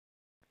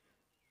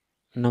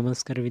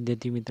नमस्कार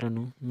विद्यार्थी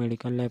मित्रांनो,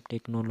 मेडिकल लॅब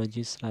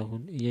टेक्नॉलॉजिस्ट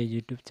राहुल या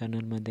यूट्यूब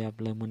चॅनलमध्ये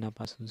आपलं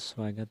मनापासून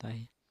स्वागत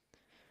आहे.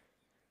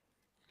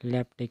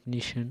 Lab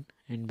technician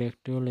and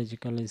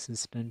बॅक्टेरियोलॉजिकल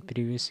assistant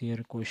previous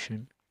year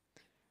question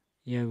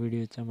या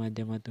व्हिडिओच्या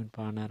माध्यमातून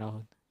पाहणार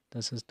आहोत.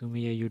 तसंच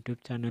तुम्ही या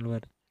यूट्यूब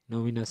चॅनलवर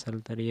नवीन असाल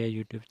तर या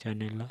यूट्यूब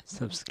चॅनलला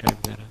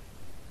सबस्क्राईब करा.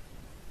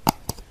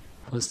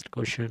 First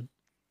question,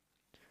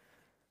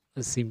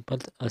 a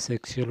simple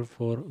asexual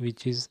for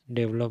which is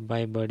developed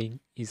by budding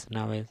is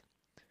known as.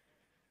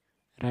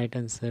 Right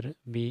answer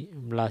B.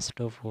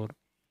 Blastophore.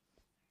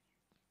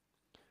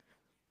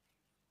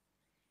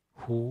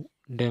 Who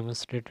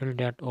demonstrated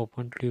that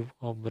open tube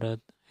of breath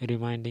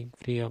remaining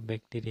free of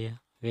bacteria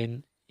when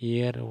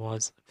air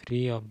was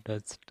free of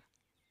dust?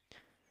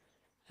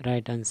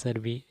 Right answer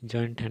B.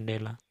 John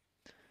Tandela.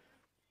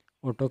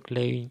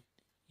 Autoclaving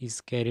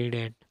is carried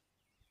at.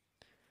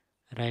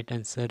 Right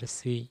answer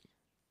C.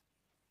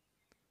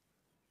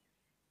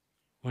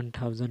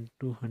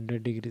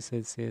 1200 degrees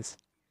Celsius.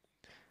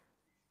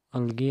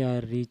 Algae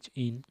are rich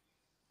in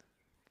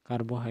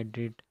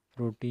carbohydrate,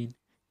 protein,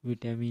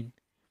 vitamin.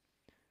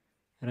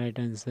 Right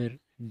answer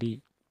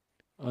D.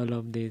 All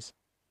of these.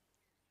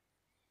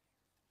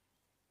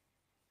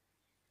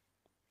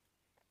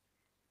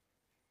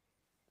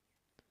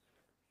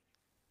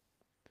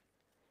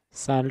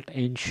 Salt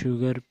and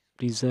sugar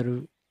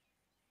preserve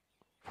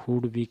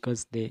food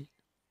because they.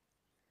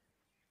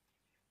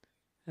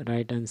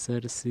 Right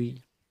answer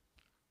C.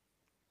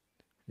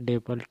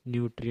 Default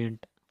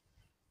nutrient.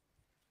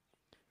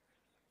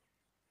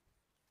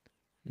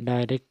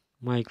 Direct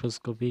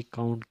microscopy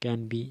count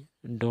can be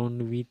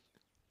done with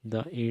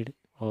the aid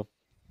of.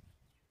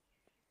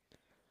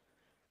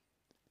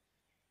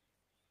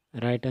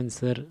 Right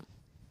answer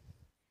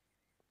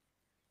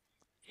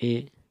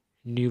A.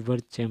 Newer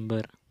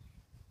chamber.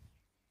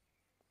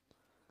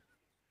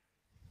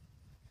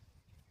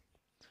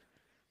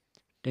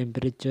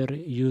 Temperature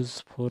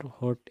used for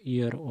hot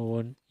air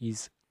oven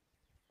is.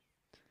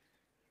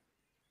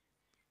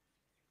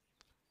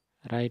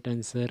 Right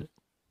answer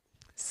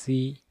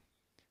C.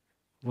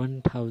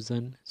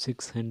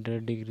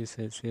 1600 degrees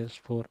Celsius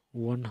for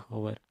 1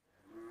 hour.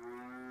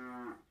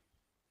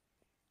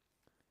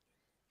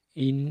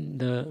 In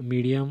the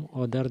medium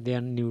other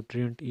than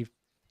nutrient, if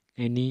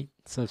any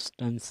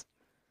substance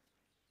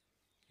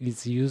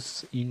is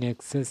used in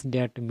excess,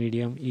 that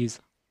medium is.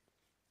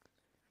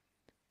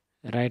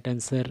 Right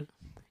answer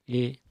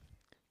A.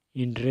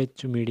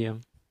 Enriched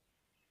medium.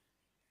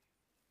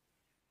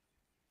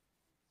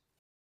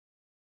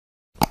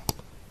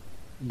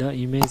 The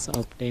image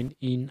obtained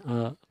in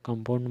a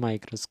compound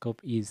microscope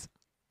is.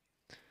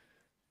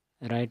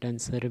 Right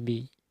answer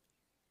B.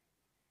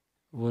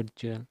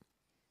 Virtual.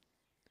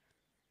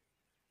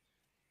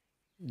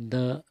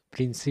 The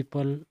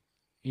principle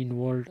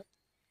involved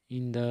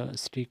in the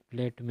stick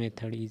plate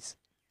method is.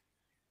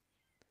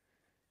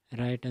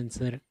 Right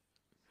answer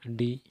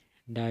D.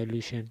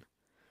 Dilution.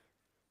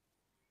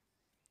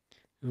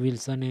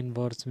 Wilson and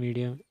Bohr's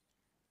medium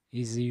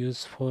is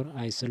used for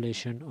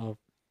isolation of.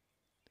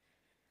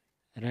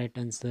 Right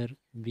answer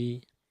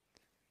B.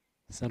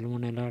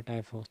 Salmonella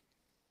typhus.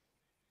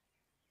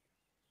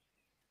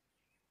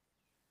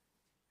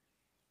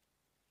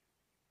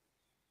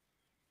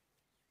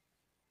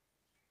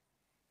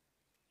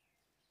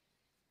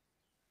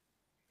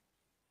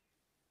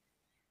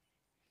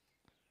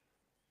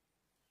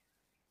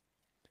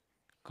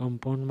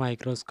 Compound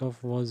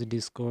microscope was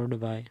discovered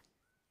by.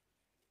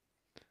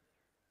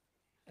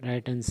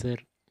 Right answer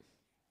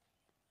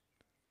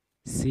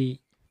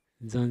C.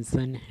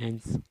 Johnson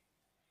Hans.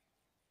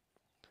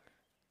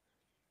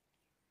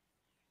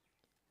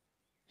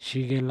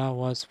 Shigella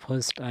was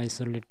first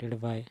isolated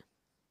by.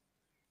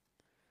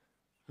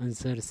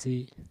 Answer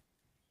C.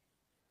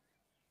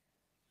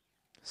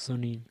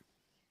 Sonin.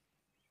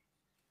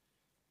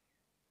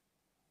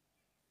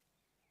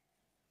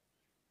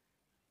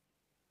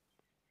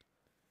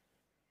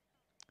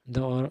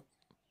 The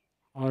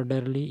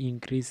orderly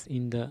increase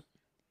in the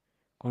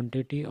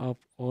quantity of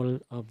all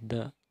of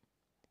the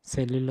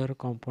cellular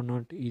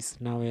component is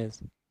known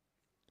as.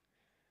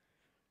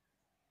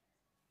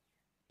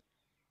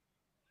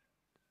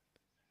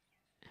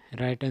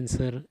 Right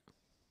answer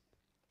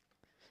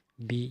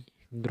B.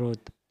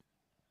 Growth.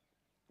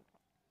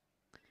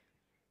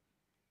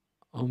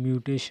 A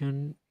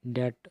mutation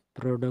that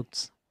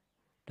products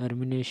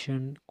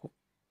termination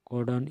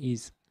codon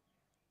is.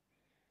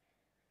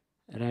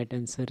 Right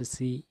answer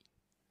C.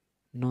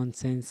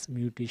 Nonsense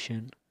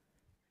mutation.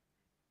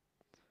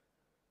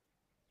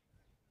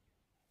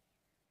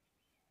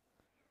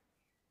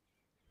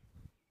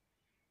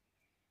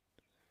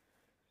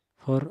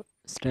 For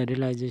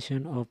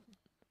sterilization of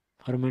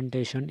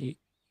fermentation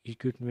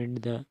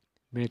equipment, the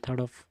method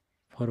of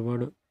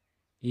forward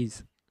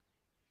is.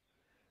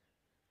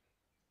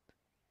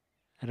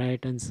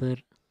 Right answer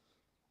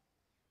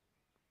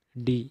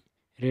D.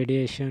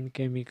 Radiation,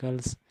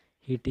 chemicals,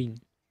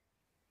 heating.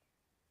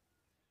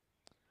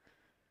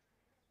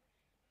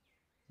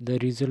 The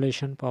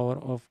resolution power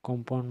of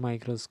compound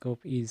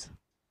microscope is.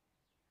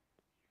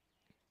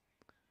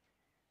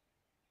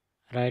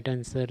 Right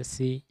answer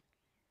C,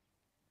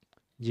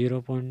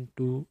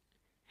 0.2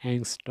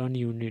 angstrom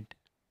unit.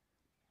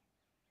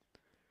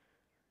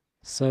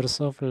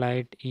 Source of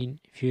light in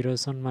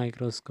fluorescent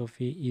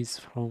microscopy is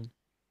from.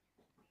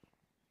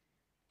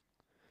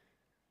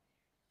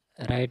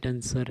 Right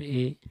answer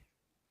A,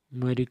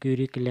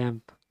 mercury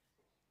lamp.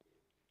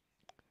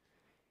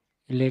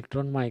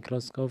 Electron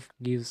microscope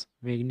gives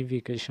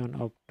magnification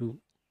up to.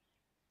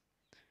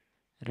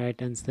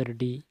 Right answer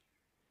D,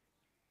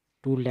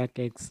 2 lakh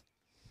x.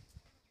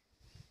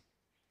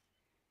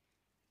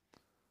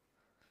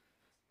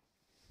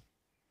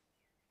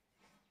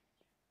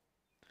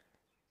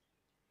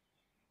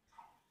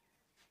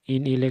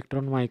 In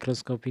electron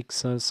microscopic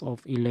source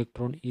of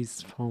electron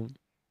is from.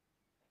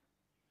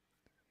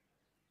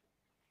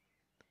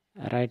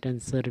 Right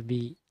answer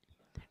B,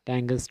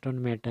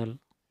 tungsten metal.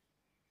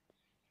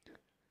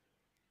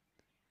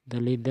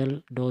 The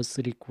lethal dose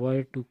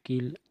required to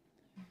kill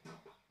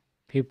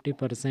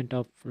 50%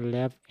 of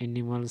lab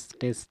animals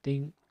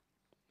testing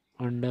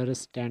under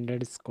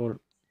standard score.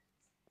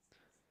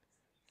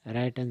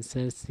 Right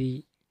answer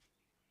C,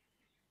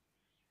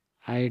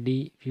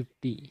 ID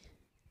 50.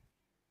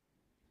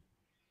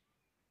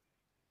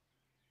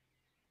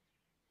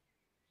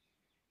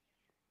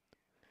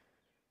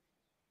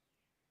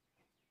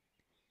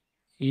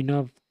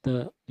 Enough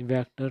the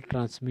vector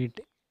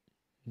transmit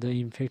the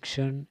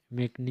infection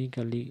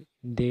mechanically,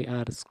 they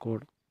are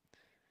scored.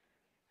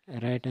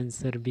 Right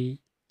answer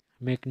B,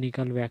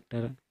 mechanical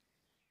vector.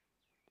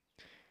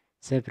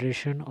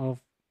 Separation of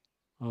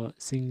a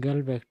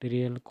single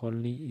bacterial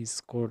colony is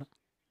scored.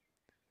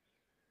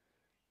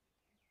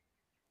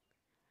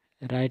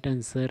 Right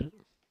answer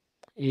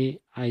A,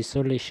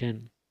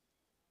 isolation.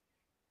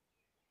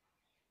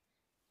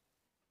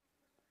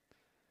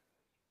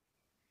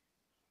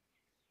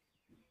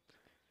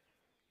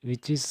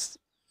 Which is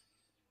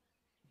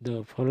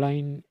the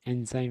following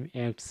enzyme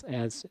acts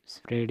as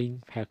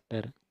spreading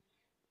factor?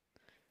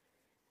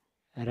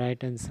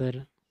 Right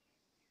answer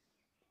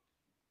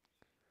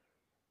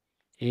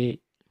A,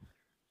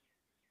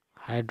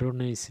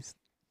 hydrolysis.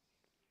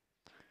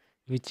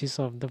 Which is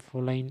of the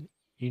following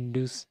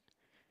induce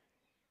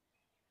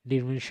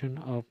diminution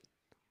of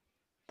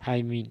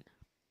thymine?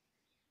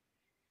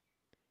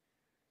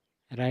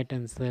 Right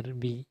answer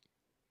B,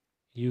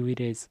 UV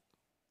rays.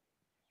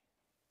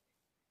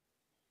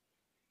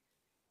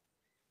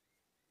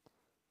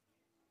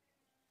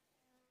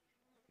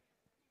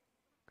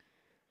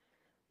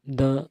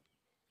 The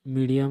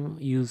medium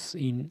used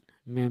in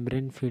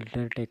membrane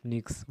filter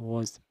techniques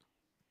was.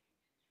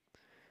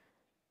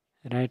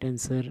 Right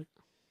answer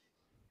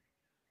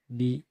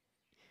B,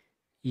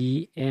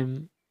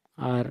 EMR/VP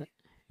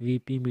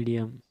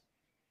medium.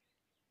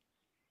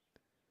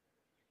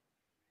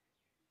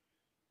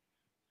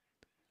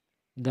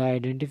 The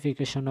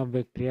identification of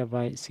bacteria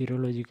by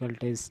serological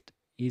test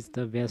is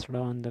the based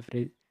on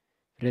the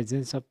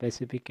presence of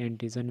specific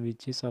antigen.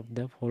 Which is of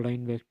the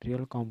following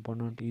bacterial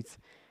component is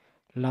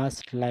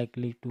last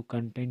likely to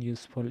contain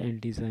useful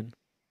antigen?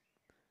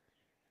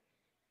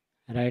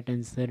 Right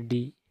answer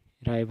D,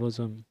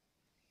 ribosome.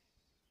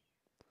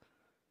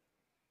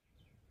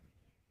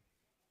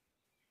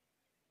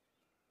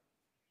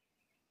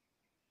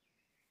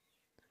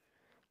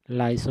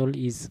 Lysol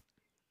is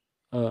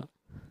a.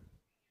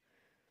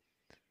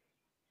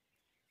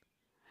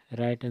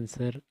 Right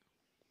answer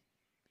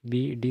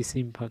B,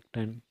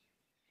 disinfectant.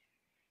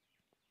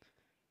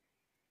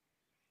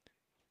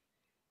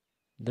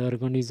 The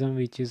organism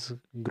which is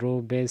grow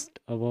best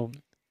above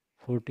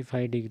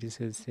 45 degrees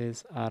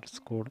Celsius are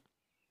scored.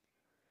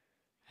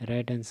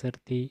 Right answer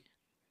C,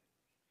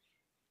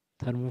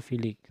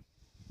 thermophilic.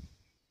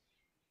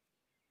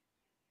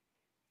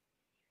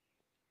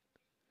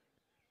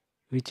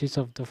 Which is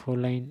of the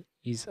following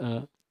is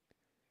a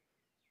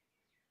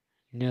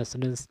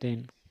national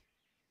stain?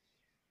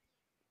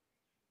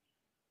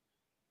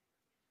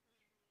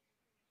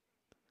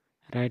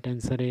 Right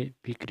answer A,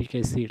 picric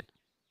acid.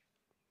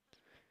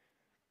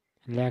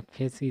 Lag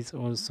phase is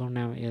also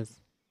known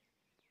as.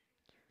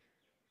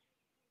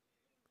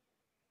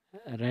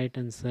 Right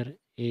answer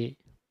A,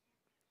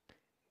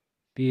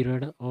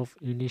 period of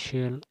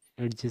initial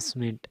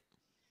adjustment.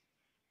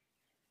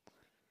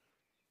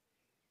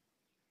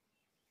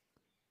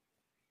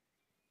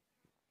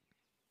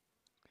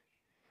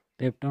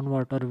 Peptone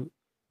water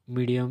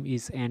medium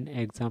is an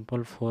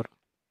example for.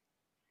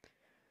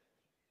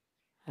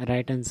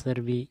 Right answer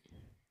B,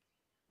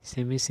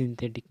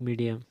 semi-synthetic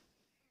medium.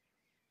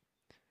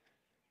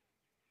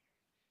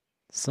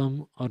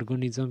 Some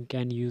organisms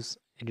can use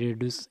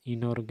reduced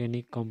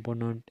inorganic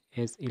component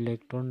as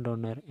electron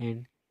donor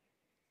and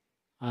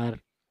are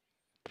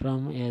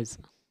termed as.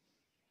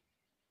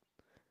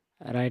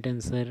 Right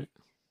answer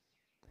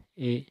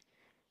A,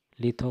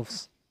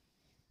 lithos.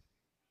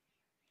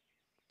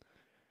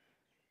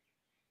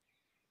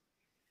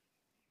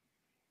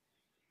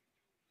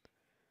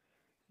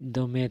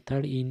 The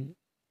method in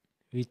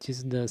which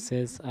is the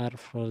cells are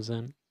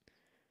frozen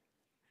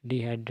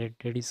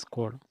dehydrated is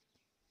called.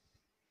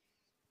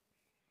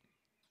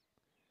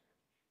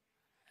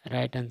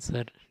 Right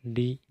answer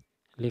D.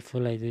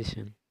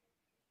 Lyophilization.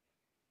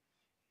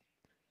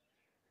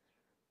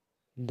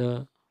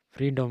 The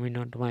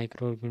predominant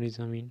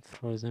microorganisms in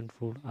frozen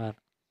food are.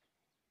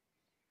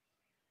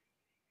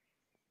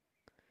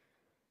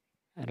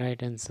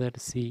 Right answer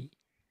C.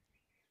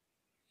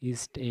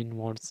 Yeast and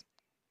mods.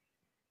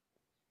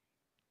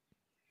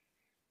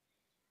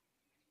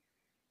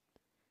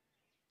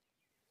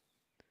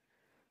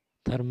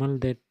 Thermal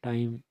dead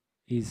time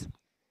is.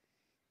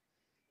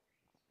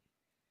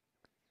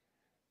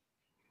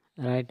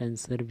 Right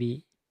answer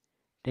B.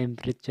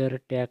 Temperature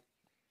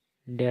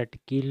that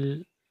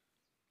kill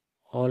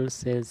all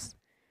cells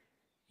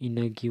in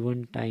a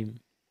given time.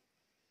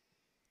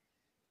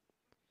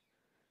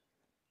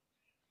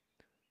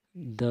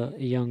 The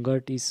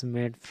yogurt is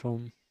made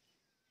from.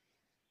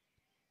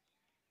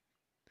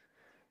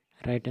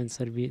 Right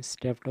answer B.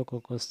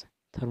 Streptococcus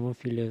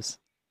thermophilus.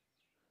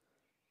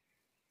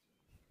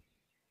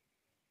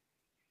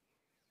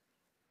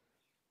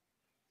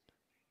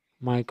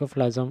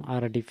 Mycoplasma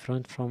are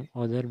different from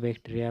other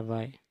bacteria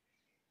by.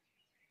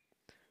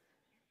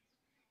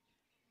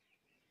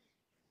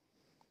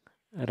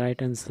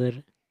 Right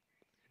answer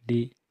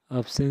D.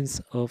 Absence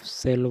of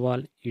cell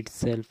wall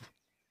itself.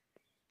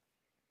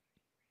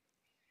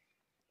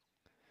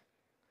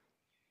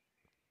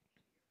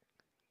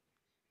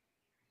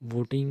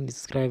 Voting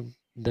describe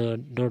the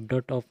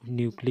dot of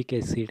nucleic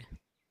acid.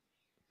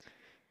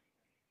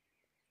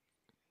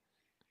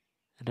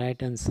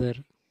 Right answer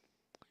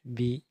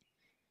B.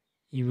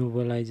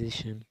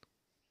 Immobilization.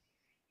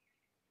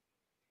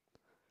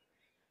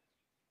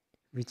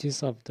 Which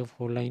is of the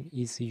following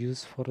is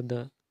used for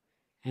the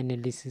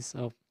analysis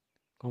of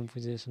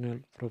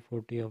compositional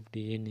property of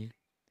DNA?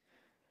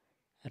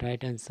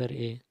 Right answer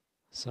A.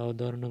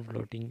 Southern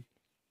blotting.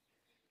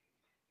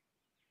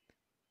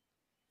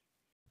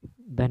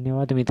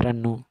 धन्यवाद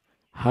मित्रांनो,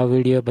 हा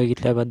video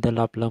बघितल्याबद्दल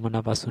आपलं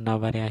मनापासून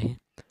आभारी आहे.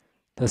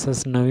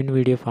 तसंच नवीन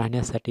video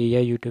पाहण्यासाठी या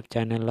यूट्यूब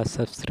चॅनलला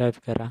सबस्क्राईब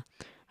करा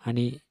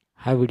आणि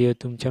हा व्हिडिओ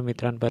तुमच्या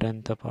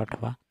मित्रांपर्यंत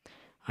पाठवा.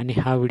 आणि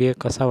हा व्हिडिओ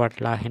कसा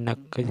वाटला हे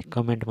नक्की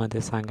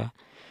कमेंटमध्ये सांगा.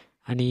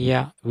 आणि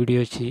या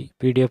व्हिडिओची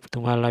PDF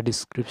तुम्हाला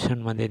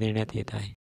डिस्क्रिप्शनमध्ये देण्यात येत आहे.